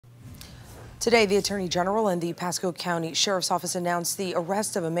Today, the Attorney General and the Pasco County Sheriff's Office announced the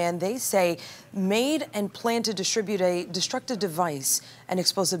arrest of a man they say made and planned to distribute a destructive device and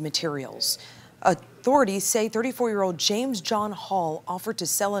explosive materials. Authorities say 34-year-old James John Hall offered to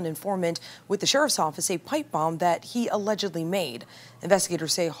sell an informant with the Sheriff's Office a pipe bomb that he allegedly made.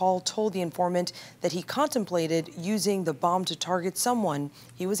 Investigators say Hall told the informant that he contemplated using the bomb to target someone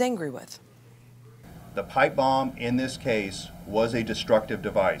he was angry with. The pipe bomb in this case was a destructive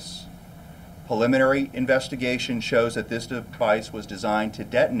device. Preliminary investigation shows that this device was designed to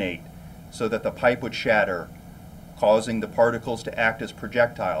detonate so that the pipe would shatter, causing the particles to act as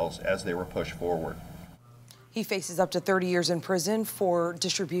projectiles as they were pushed forward. He faces up to 30 years in prison for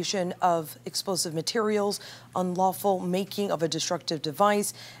distribution of explosive materials, unlawful making of a destructive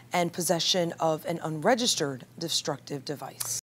device, and possession of an unregistered destructive device.